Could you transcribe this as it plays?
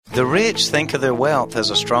The rich think of their wealth as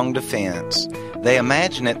a strong defense. They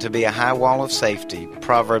imagine it to be a high wall of safety.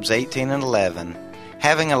 Proverbs 18:11.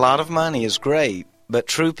 Having a lot of money is great, but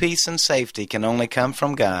true peace and safety can only come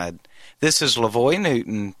from God. This is LaVoy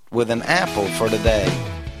Newton with an apple for today.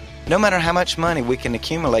 No matter how much money we can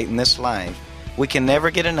accumulate in this life, we can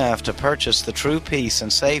never get enough to purchase the true peace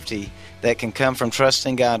and safety that can come from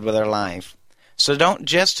trusting God with our life. So don't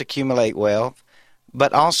just accumulate wealth,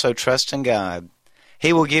 but also trust in God.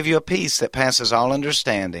 He will give you a peace that passes all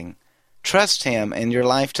understanding. Trust Him in your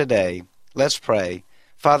life today. Let's pray.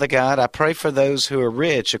 Father God, I pray for those who are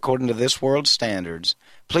rich according to this world's standards.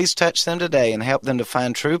 Please touch them today and help them to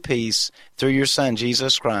find true peace through your Son,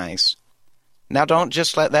 Jesus Christ. Now don't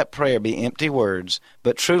just let that prayer be empty words,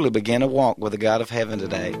 but truly begin a walk with the God of heaven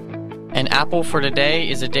today. An Apple for Today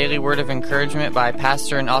is a daily word of encouragement by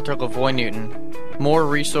pastor and author LaVoy Newton. More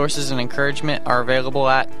resources and encouragement are available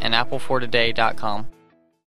at anapplefortoday.com.